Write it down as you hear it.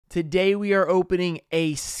Today we are opening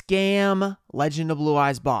a scam Legend of Blue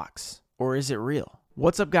Eyes box. Or is it real?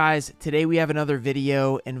 What's up, guys? Today we have another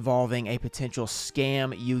video involving a potential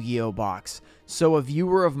scam Yu-Gi-Oh box. So a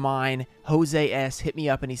viewer of mine, Jose S, hit me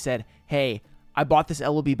up and he said, hey, I bought this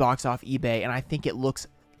LOB box off eBay and I think it looks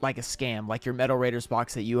like a scam, like your Metal Raiders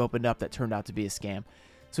box that you opened up that turned out to be a scam.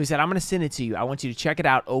 So he said, I'm going to send it to you. I want you to check it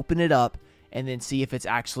out, open it up, and then see if it's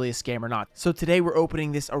actually a scam or not. So today we're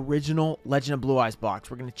opening this original Legend of Blue Eyes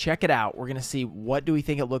box. We're going to check it out. We're going to see what do we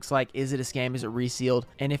think it looks like. Is it a scam? Is it resealed?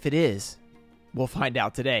 And if it is, we'll find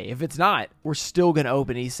out today. If it's not, we're still going to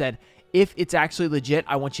open it. He said, if it's actually legit,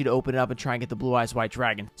 I want you to open it up and try and get the Blue Eyes White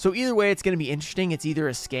Dragon. So either way, it's going to be interesting. It's either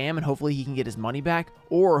a scam and hopefully he can get his money back,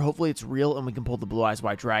 or hopefully it's real and we can pull the Blue Eyes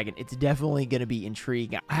White Dragon. It's definitely going to be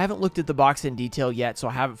intriguing. I haven't looked at the box in detail yet, so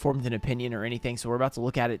I haven't formed an opinion or anything, so we're about to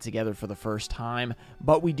look at it together for the first time,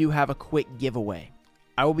 but we do have a quick giveaway.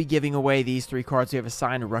 I will be giving away these three cards. We have a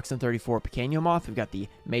signed Ruxin 34 Pequeño Moth. We've got the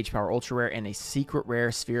Mage Power Ultra Rare and a secret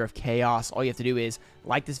rare Sphere of Chaos. All you have to do is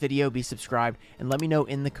like this video, be subscribed, and let me know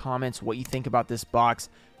in the comments what you think about this box.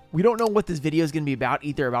 We don't know what this video is going to be about,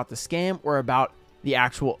 either about the scam or about the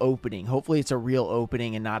actual opening. Hopefully it's a real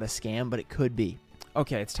opening and not a scam, but it could be.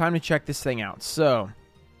 Okay, it's time to check this thing out. So,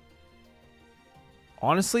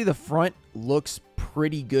 honestly, the front looks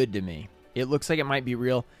pretty good to me. It looks like it might be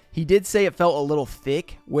real. He did say it felt a little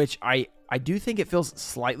thick, which I do think it feels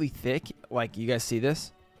slightly thick. Like, you guys see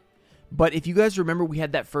this? But if you guys remember, we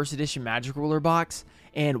had that first edition Magic Ruler box,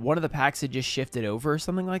 and one of the packs had just shifted over or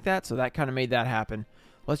something like that, so that kind of made that happen.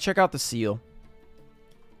 Let's check out the seal.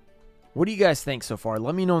 What do you guys think so far?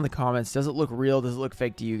 Let me know in the comments. Does it look real? Does it look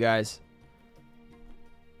fake to you guys?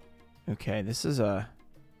 Okay, this is a...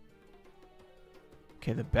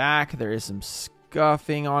 Okay, the back, there is some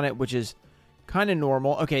scuffing on it, which is kind of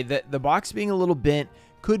normal. Okay, the box being a little bent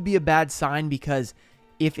could be a bad sign, because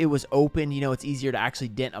if it was open, you know, it's easier to actually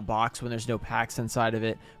dent a box when there's no packs inside of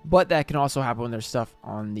it. But that can also happen when there's stuff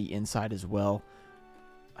on the inside as well.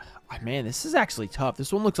 Man, this is actually tough.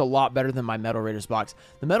 This one looks a lot better than my Metal Raiders box.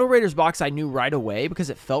 The Metal Raiders box I knew right away because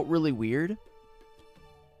it felt really weird.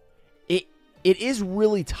 It is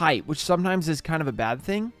really tight, which sometimes is kind of a bad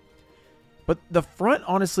thing. But the front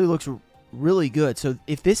honestly looks really good. So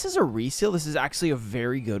if this is a reseal, this is actually a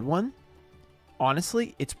very good one.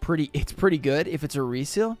 Honestly, it's pretty good if it's a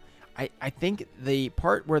reseal. I think the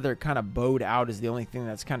part where they're kind of bowed out is the only thing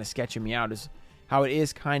that's kind of sketching me out, is how it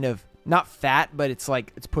is kind of not fat, but it's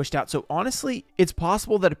like it's pushed out. So honestly, it's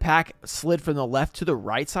possible that a pack slid from the left to the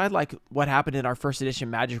right side, like what happened in our first edition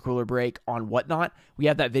Magic Ruler break on Whatnot. We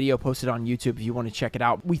have that video posted on YouTube if you want to check it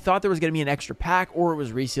out. We thought there was going to be an extra pack, or it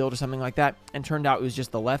was resealed or something like that, and turned out it was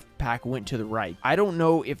just the left pack went to the right. I don't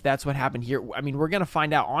know if that's what happened here. I mean, we're going to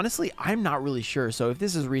find out. Honestly, I'm not really sure. So if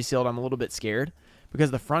this is resealed, I'm a little bit scared, because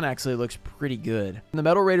the front actually looks pretty good. The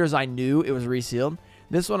Metal Raiders, I knew it was resealed.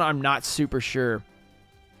 This one, I'm not super sure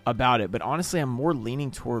about it, but honestly, I'm more leaning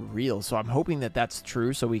toward real, so I'm hoping that that's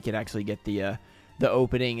true, so we can actually get the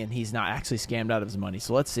opening and he's not actually scammed out of his money.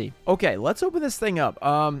 So let's see. Okay, let's open this thing up.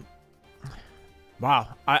 Wow,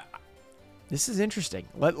 this is interesting.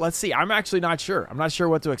 Let's see. I'm actually not sure. I'm not sure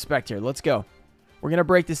what to expect here. Let's go. We're gonna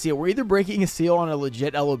break the seal. We're either breaking a seal on a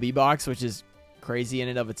legit LOB box, which is crazy in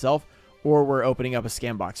and of itself, or we're opening up a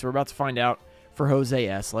scam box. So we're about to find out for Jose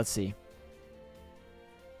S. Let's see.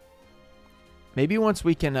 Maybe once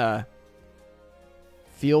we can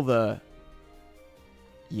feel the...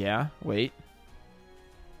 Yeah, wait.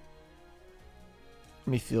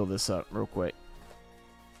 Let me feel this up real quick.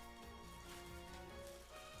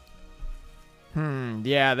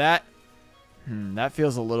 Yeah, that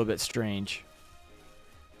feels a little bit strange.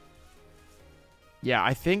 Yeah,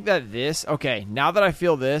 I think that this... Okay, now that I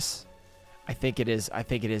feel this, I think it is a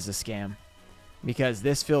scam. Because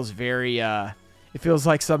this feels very... It feels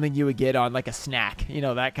like something you would get on like a snack, you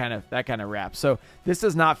know, that kind of wrap. So this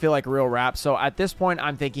does not feel like real wrap. So at this point,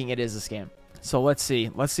 I'm thinking it is a scam. So let's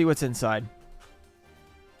see. Let's see what's inside.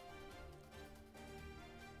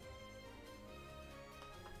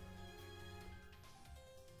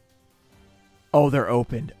 Oh, they're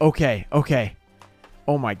opened. Okay, okay.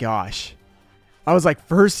 Oh my gosh. I was like,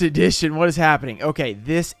 first edition, what is happening? Okay,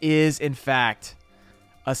 this is in fact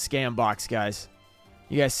a scam box, guys.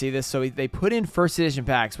 You guys see this? So they put in first edition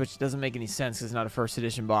packs, which doesn't make any sense because it's not a first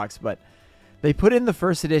edition box, but they put in the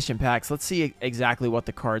first edition packs. Let's see exactly what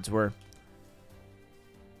the cards were.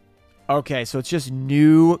 Okay, so it's just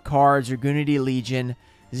new cards, Dragunity Legion,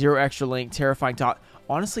 Zero Extra Link, Terrifying Top.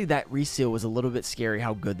 Honestly, that reseal was a little bit scary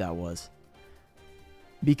how good that was.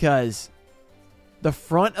 Because the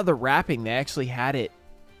front of the wrapping, they actually had it.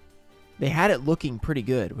 They had it looking pretty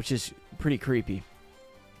good, which is pretty creepy.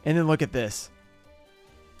 And then look at this.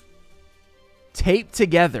 Taped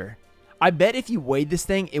together. I bet if you weighed this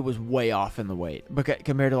thing, it was way off in the weight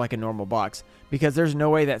compared to like a normal box. Because there's no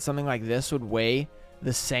way that something like this would weigh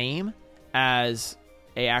the same as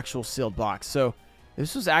a actual sealed box. So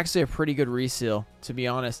this was actually a pretty good reseal, to be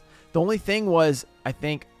honest. The only thing was, I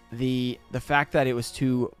think, the fact that it was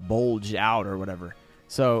too bulged out or whatever.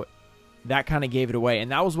 So that kind of gave it away.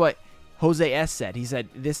 And that was what Jose S said. He said,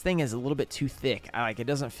 this thing is a little bit too thick. Like, it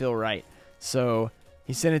doesn't feel right. So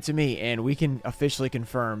he sent it to me, and we can officially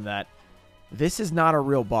confirm that this is not a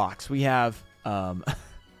real box. We have,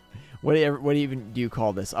 what even do you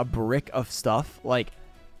call this? A brick of stuff? Like,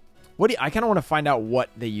 I kind of want to find out what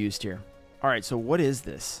they used here. All right, so what is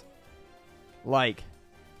this? Like,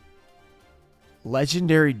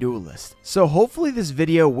 Legendary Duelist. So hopefully this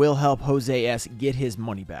video will help Jose S get his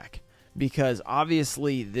money back, because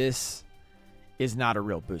obviously this is not a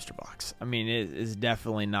real booster box. I mean, it is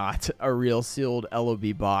definitely not a real sealed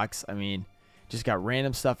LOB box. I mean, just got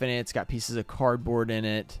random stuff in it. It's got pieces of cardboard in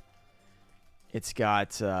it. It's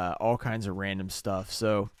got all kinds of random stuff.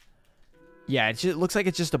 So yeah, it looks like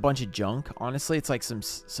it's just a bunch of junk. Honestly, it's like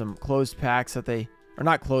some closed packs that they, or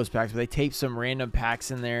not closed packs, but they tape some random packs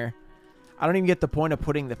in there. I don't even get the point of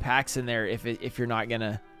putting the packs in there if you're not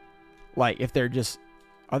gonna, like, if they're just,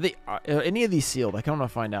 are any of these sealed? I kind of want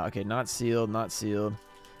to find out. Okay, not sealed, not sealed.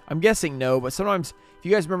 I'm guessing no, but sometimes, if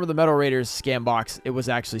you guys remember the Metal Raiders scam box, it was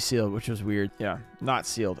actually sealed, which was weird. Yeah, not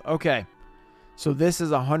sealed. Okay, so this is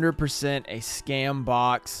 100% a scam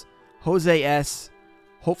box. Jose S,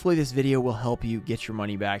 hopefully this video will help you get your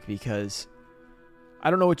money back, because I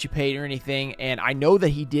don't know what you paid or anything, and I know that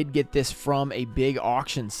he did get this from a big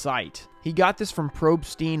auction site. He got this from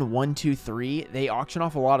Probstein123. They auction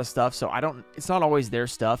off a lot of stuff, so it's not always their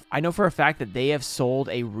stuff. I know for a fact that they have sold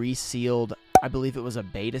a resealed, I believe it was a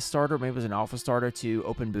beta starter, maybe it was an alpha starter to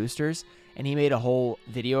open boosters, and he made a whole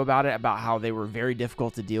video about it, about how they were very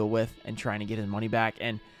difficult to deal with and trying to get his money back.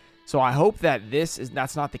 And so I hope that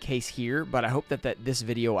that's not the case here, but I hope that this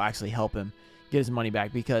video will actually help him get his money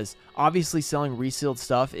back, because obviously selling resealed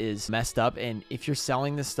stuff is messed up, and if you're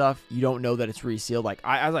selling this stuff, you don't know that it's resealed. Like,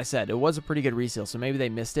 as I said, it was a pretty good reseal, so maybe they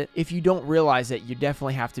missed it. If you don't realize it, you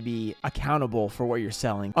definitely have to be accountable for what you're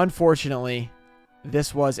selling. Unfortunately,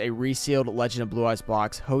 this was a resealed Legend of Blue Eyes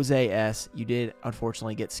box. Jose S, you did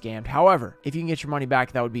unfortunately get scammed. However, if you can get your money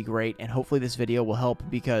back, that would be great, and hopefully this video will help,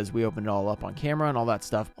 because we opened it all up on camera and all that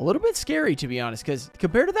stuff. A little bit scary, to be honest, because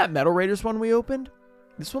compared to that Metal Raiders one we opened,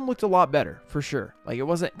 this one looked a lot better, for sure. Like, it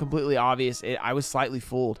wasn't completely obvious. I was slightly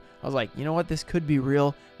fooled. I was like, you know what? This could be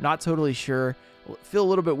real. Not totally sure. Feel a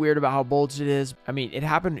little bit weird about how bulged it is. I mean, it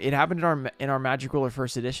happened in our Magic Ruler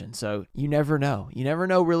first edition, so you never know. You never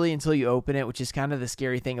know really until you open it, which is kind of the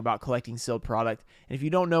scary thing about collecting sealed product. And if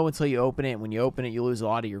you don't know until you open it, and when you open it, you lose a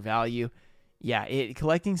lot of your value. Yeah,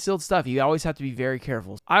 collecting sealed stuff, you always have to be very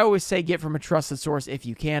careful. I always say get from a trusted source if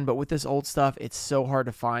you can, but with this old stuff, it's so hard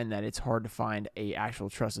to find that it's hard to find a actual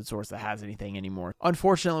trusted source that has anything anymore.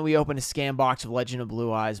 Unfortunately, we opened a scam box of Legend of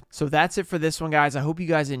Blue Eyes. So that's it for this one, guys. I hope you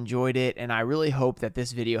guys enjoyed it, and I really hope that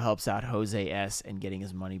this video helps out Jose S in getting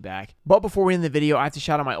his money back. But before we end the video, I have to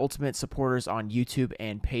shout out my ultimate supporters on YouTube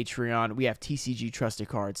and Patreon. We have TCG Trusted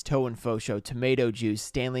Cards, Toe and Fo Show, Tomato Juice,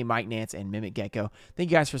 Stanley, Mike Nance, and Mimic Gecko.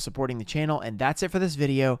 Thank you guys for supporting the channel, and that's it for this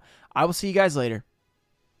video. I will see you guys later.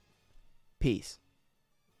 Peace.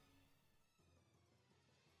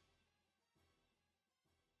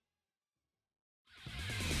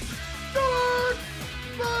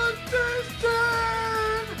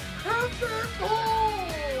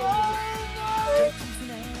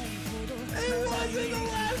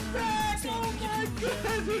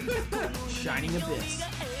 Shining Abyss.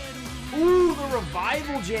 Ooh, the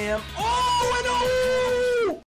Revival Jam. Oh, and oh!